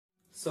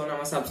So,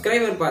 நம்ம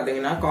subscriber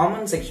பாத்தீங்கன்னா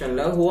comment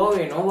sectionல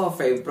Huawei Nova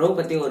 5 Pro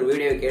பத்தி ஒரு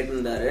வீடியோ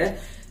கேட்டிருந்தாரு.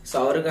 So,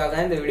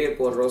 அவருக்காக இந்த வீடியோ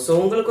போடுறோம். So,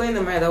 உங்களுக்கும்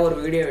இந்த மாதிரி ஏதாவது ஒரு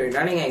வீடியோ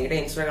வேணும்னா நீங்க என்கிட்ட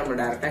Instagramல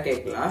டைரக்டா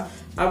கேட்கலாம்.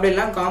 அப்படி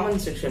எல்லாம் comment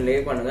section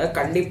leave பண்ணுங்க.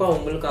 கண்டிப்பா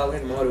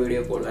உங்களுக்காக இன்னொரு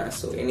வீடியோ போடுறேன்.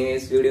 So,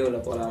 anyways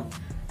வீடியோல போலாம்.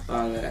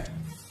 வாங்க.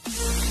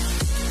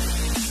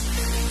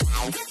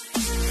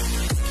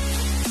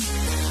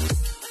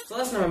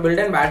 First, நம்ம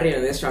built-in battery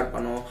வந்து ஸ்டார்ட்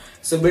பண்ணுவோம்.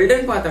 So,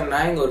 built-in பார்த்தோம்னா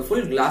இங்க ஒரு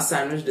full glass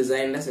sandwich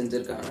designல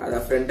செஞ்சிருக்காங்க. அத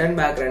front and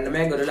back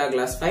ரெண்டுமே Gorilla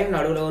Glass 5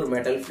 நடுவுல ஒரு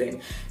metal frame.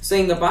 So,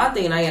 இங்க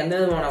பாத்தீங்கன்னா எந்த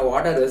விதமான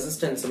water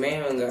resistance-மே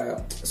இவங்க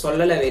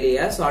சொல்லல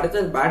வெளிய. So,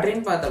 அடுத்து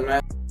பேட்டரின்னு பார்த்தோம்னா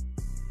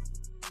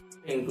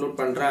இன்க்ளூட்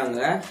பண்றாங்க.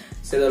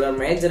 சோ இதோட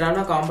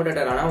மேஜரான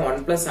காம்படிட்டரான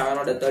OnePlus 7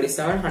 ஓட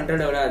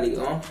 3700 விட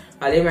அதிகம்.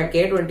 அதே மாதிரி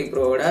K20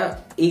 Pro ஓட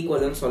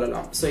ஈக்குவல்னு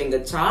சொல்லலாம். சோ இங்க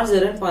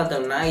சார்ஜர்னு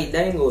பார்த்தோம்னா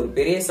இதான் இங்க ஒரு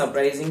பெரிய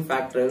சர்ப்ரைசிங்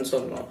ஃபேக்டர்னு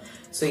சொல்லணும்.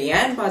 சோ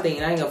ஏன்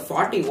பாத்தீங்கன்னா இங்க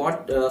 40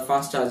 வாட்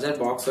ஃபாஸ்ட் சார்ஜர்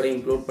பாக்ஸோட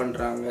இன்க்ளூட்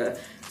பண்றாங்க.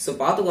 சோ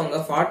பாத்துக்கோங்க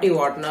 40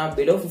 வாட்னா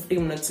below 50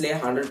 மினிட்ஸ்லயே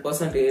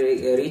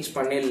 100% ரீச்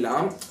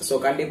பண்ணிடலாம். சோ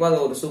கண்டிப்பா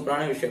அது ஒரு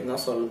சூப்பரான விஷயம்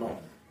தான் சொல்லணும்.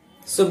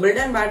 சோ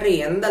பில்ட்-இன் பேட்டரி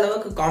எந்த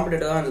அளவுக்கு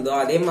காம்படிட்டிவா இருந்ததோ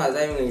அதே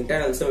மாதிரிதான் இவங்க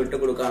இன்டர்னல்ஸை விட்டு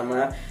கொடுக்காம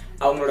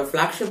அவங்களோட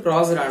பிளாக்ஷிப்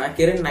ப்ராசரான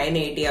Kirin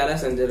 980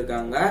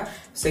 செஞ்சிருக்காங்க.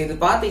 சோ இது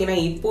பாத்தீங்கன்னா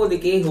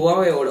இப்போதைக்கு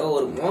Huaweiயோட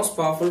ஒரு மோஸ்ட்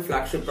பவர்ஃபுல்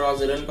பிளாக்ஷிப்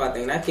ப்ராசர்னு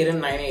பாத்தீங்கன்னா Kirin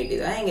 980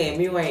 தான். இங்க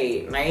MUI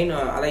 9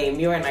 அதாவது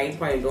MUI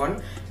 9.1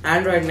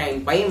 Android 9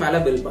 Pie மேல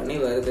பில்ட் பண்ணி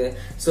வருது.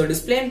 சோ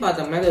டிஸ்பிளேன்னு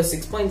பார்த்தோம்னா இது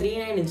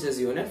 6.39 inches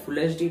unit Full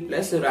HD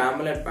plus ஒரு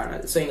AMOLED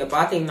பேனல். சோ இங்க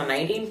பாத்தீங்கன்னா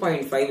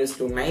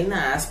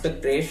 19.5:9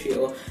 ஆஸ்பெக்ட்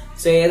ரேஷியோ.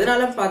 சோ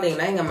எதனால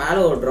பாத்தீங்கன்னா இங்க மேல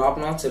ஒரு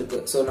டிராப் நாட்ச்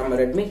இருக்கு. சோ நம்ம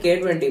Redmi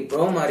K20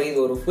 Pro மாதிரி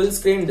இது ஒரு ஃபுல்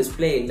ஸ்கிரீன்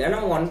டிஸ்பிளே இல்ல,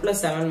 நம்ம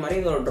OnePlus 7 மாதிரி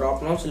இது ஒரு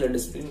டிராப் நாட்ச் இல்ல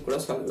டிஸ்பிளேன்னு கூட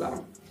சொல்லலாம்.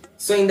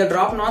 சோ இந்த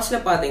டிராப் நாட்ச்ல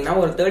பாத்தீங்கன்னா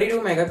ஒரு 32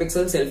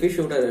 மெகாபிக்சல் செல்ஃபி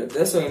ஷூட்டர்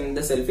இருக்கு. சோ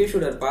இந்த செல்ஃபி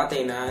ஷூட்டர்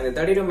பாத்தீங்கன்னா இந்த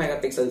 32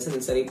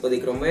 மெகாபிக்சல்ஸ் சரி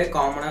இப்போதைக்கு ரொம்பவே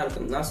காமனா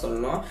இருக்குன்னு தான்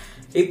சொல்லணும்.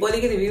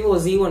 இப்போதைக்கு இது Vivo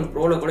Z1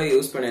 Proல கூட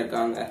யூஸ்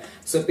பண்ணிருக்காங்க.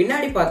 சோ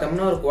பின்னாடி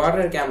பார்த்தோம்னா ஒரு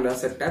குவாட்ரர் கேமரா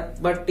செட்டப்,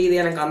 பட் இது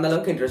எனக்கு அந்த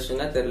அளவுக்கு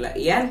இன்ட்ரெஸ்டிங்கா தெரியல.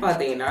 ஏன்னு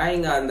பாத்தீங்கன்னா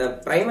இங்க அந்த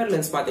பிரைமரி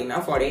லென்ஸ் பாத்தீங்கன்னா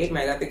 48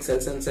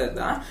 மெகாபிக்சல் சென்சர்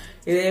தான்.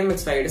 இது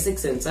MX5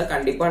 சென்சார்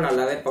கண்டிப்பா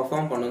நல்லாவே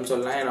பெர்ஃபார்ம் பண்ணுன்னு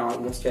சொல்லலாம். ஏன்னா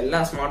ஆல்மோஸ்ட் எல்லா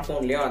ஸ்மார்ட்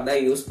போன்லயும்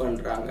அதான் யூஸ்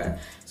பண்றாங்க.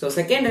 சோ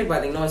செகண்டரி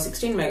பாத்தீங்கன்னா ஒரு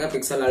 16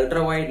 மெகாபிக்சல்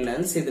அல்ட்ரா வைட்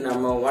லென்ஸ். இது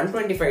நம்ம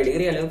 125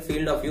 டிகிரி அளவுக்கு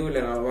ஃபீல்ட் ஆஃப் வியூ இல்ல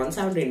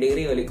 170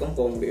 டிகிரி வரைக்கும்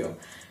போக முடியும்.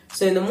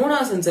 சோ இந்த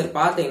மூணாவது சென்சர்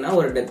பாத்தீங்கன்னா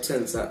ஒரு டெப்த்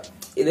சென்சார்.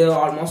 இது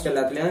ஆல்மோஸ்ட்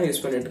எல்லாத்துலயும்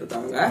யூஸ் பண்ணிட்டு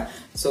இருக்காங்க.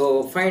 சோ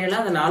ஃபைனலா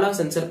அந்த நாலாவது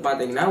சென்சர்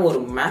பாத்தீங்கன்னா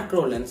ஒரு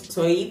மேக்ரோ லென்ஸ்.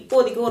 சோ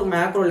இப்போதைக்கு ஒரு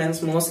மேக்ரோ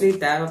லென்ஸ் மோஸ்ட்லி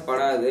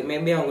தேவைப்படாது.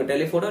 மேபி அவங்க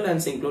டெலிபோட்டோ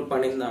லென்ஸ் இன்க்ளூட்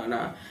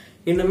பண்ணியிருந்தாங்கன்னா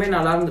இன்னுமே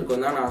நல்லா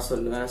இருந்திருக்கும் தான் நான்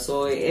சொல்லுவேன். சோ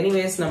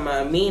எனிவேஸ் நம்ம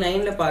Mi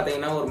 9ல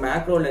பாத்தீங்கன்னா ஒரு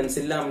மேக்ரோ லென்ஸ்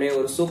இல்லாமலே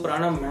ஒரு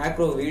சூப்பரான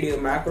மேக்ரோ வீடியோ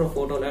மேக்ரோ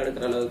போட்டோலாம்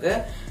எடுக்கிற அளவுக்கு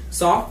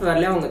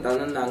சாஃப்ட்வேர்ல அவங்க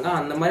தந்திருந்தாங்க.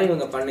 அந்த மாதிரி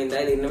இவங்க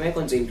பண்ணியிருந்தா இது இன்னுமே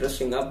கொஞ்சம்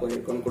இன்ட்ரெஸ்டிங்கா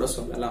போயிருக்கும்னு கூட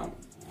சொல்லலாம்.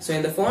 சோ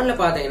இந்த போன்ல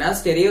பாத்தீங்கன்னா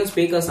ஸ்டெரியோ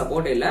ஸ்பீக்கர்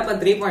சப்போர்ட் இல்ல,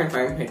 பட்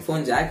 3.5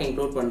 ஹெட்போன் ஜாக்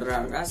இன்க்ளூட்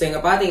பண்றாங்க. சோ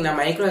இங்க பாத்தீங்கன்னா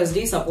மைக்ரோ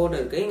SD சப்போர்ட்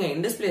இருக்கு. இங்க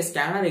இன்டிஸ்பிளே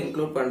ஸ்கேனர்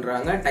இன்க்ளூட்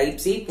பண்றாங்க.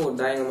 டைப் C போர்ட்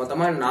தான். இங்க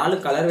மொத்தமா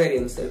 4 கலர்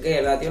வேரியன்ட்ஸ் இருக்கு.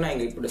 எல்லாத்தையும் நான்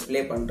இங்க இப்போ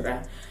டிஸ்பிளே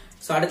பண்றேன்.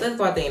 சோ அடுத்தது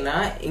பாத்தீங்கன்னா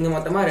இங்க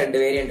மொத்தமா 2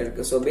 வேரியன்ட்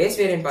இருக்கு. சோ பேஸ்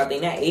வேரியன்ட்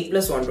பாத்தீங்கன்னா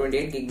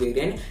 8+128GB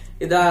வேரியன்ட்.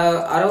 இது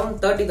அரௌண்ட்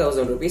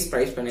 30,000 rupees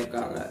பிரைஸ்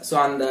பண்ணிருக்காங்க. சோ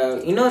அந்த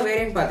இன்னொரு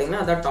வேரியன்ட்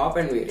பாத்தீங்கன்னா அதான் டாப்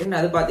அண்ட் வேரியன்ட்.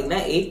 அது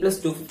பாத்தீங்கன்னா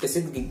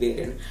 8+256GB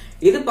வேரியன்ட்.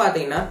 இது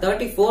பாத்தீங்கன்னா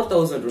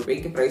 34,000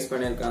 ரூபாய்க்கு பிரைஸ்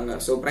பண்ணிருக்காங்க.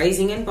 சோ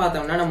பிரைசிங்னு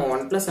பார்த்தோம்னா நம்ம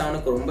OnePlus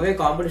 7க்கு ரொம்பவே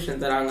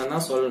காம்படிஷன் தராங்கன்னு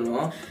தான்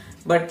சொல்லணும்.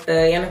 பட்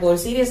எனக்கு ஒரு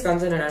சீரியஸ்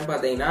கன்சர்ன் என்னன்னு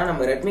பாத்தீங்கன்னா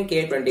நம்ம Redmi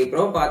K20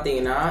 Pro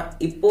பாத்தீங்கன்னா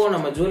இப்போ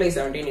நம்ம July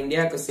 17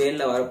 இந்தியாவுக்கு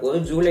சேல்ல வரப்போது.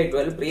 July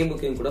 12 ப்ரீ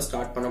புக்கிங் கூட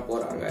ஸ்டார்ட் பண்ண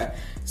போறாங்க.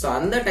 சோ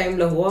அந்த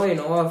டைம்ல Huawei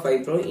Nova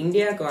 5 Pro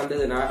இந்தியாவுக்கு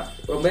வந்ததுன்னா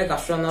ரொம்ப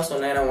கஷ்டம் தான்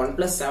சொன்னேன். ஏன்னா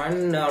OnePlus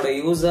 7ஓட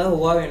user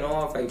Huawei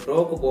Nova 5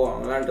 Proக்கு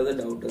போவாங்களான்றது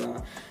doubt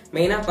தான்.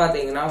 மெயினா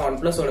பாத்தீங்கன்னா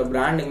OnePlusஓட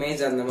பிராண்ட்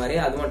இமேஜ் அந்த மாதிரி,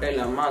 அது மட்டும்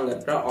இல்லாம அங்க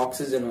இருக்கிற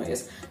ஆக்சிஜன்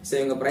OS. சோ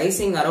இவங்க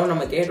பிரைசிங் அரௌண்ட்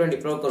நம்ம K20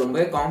 Proக்கு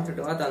ரொம்பவே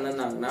காம்படிட்டிவா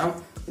தந்திருந்தாங்கன்னா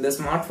இந்த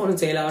ஸ்மார்ட் போன்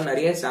சேல் ஆக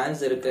நிறைய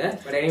சான்ஸ் இருக்கு.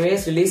 பட்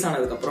எனிவேஸ் ரிலீஸ்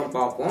ஆனதுக்கு அப்புறம்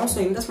பார்ப்போம். சோ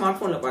இந்த ஸ்மார்ட்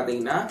போன்ல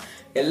பாத்தீங்கன்னா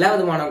எல்லா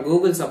விதமான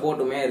கூகுள்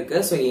சப்போர்ட்டுமே இருக்கு.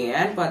 சோ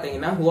ஏன்னு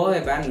பாத்தீங்கன்னா Huawei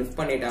பேன் லிஃப்ட்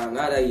பண்ணிட்டாங்க.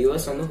 அதாவது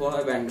US வந்து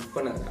Huawei பேன் லிஃப்ட்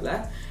பண்ணதுனால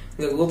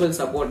இங்க கூகுள்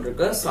சப்போர்ட்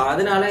இருக்கு. சோ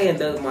அதனால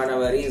எந்த விதமான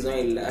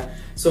வரிஸும் இல்ல.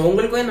 சோ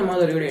உங்களுக்கும் இந்த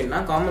மாதிரி ஒரு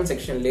வீடியோனா காமெண்ட்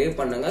செக்ஷன் லீவ்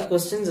பண்ணுங்க.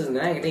 क्वेश्चंस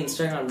இருந்தா என்கிட்ட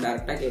இன்ஸ்டாகிராம்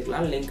டைரக்டா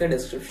கேட்கலாம். லிங்க்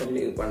டிஸ்கிரிப்ஷன்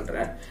லீவ்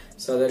பண்றேன்.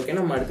 சோ அது வரைக்கும்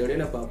நம்ம அடுத்த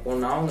வீடியோல பார்ப்போம்.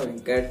 நான் உங்க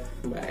வெங்கட்.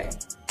 பை.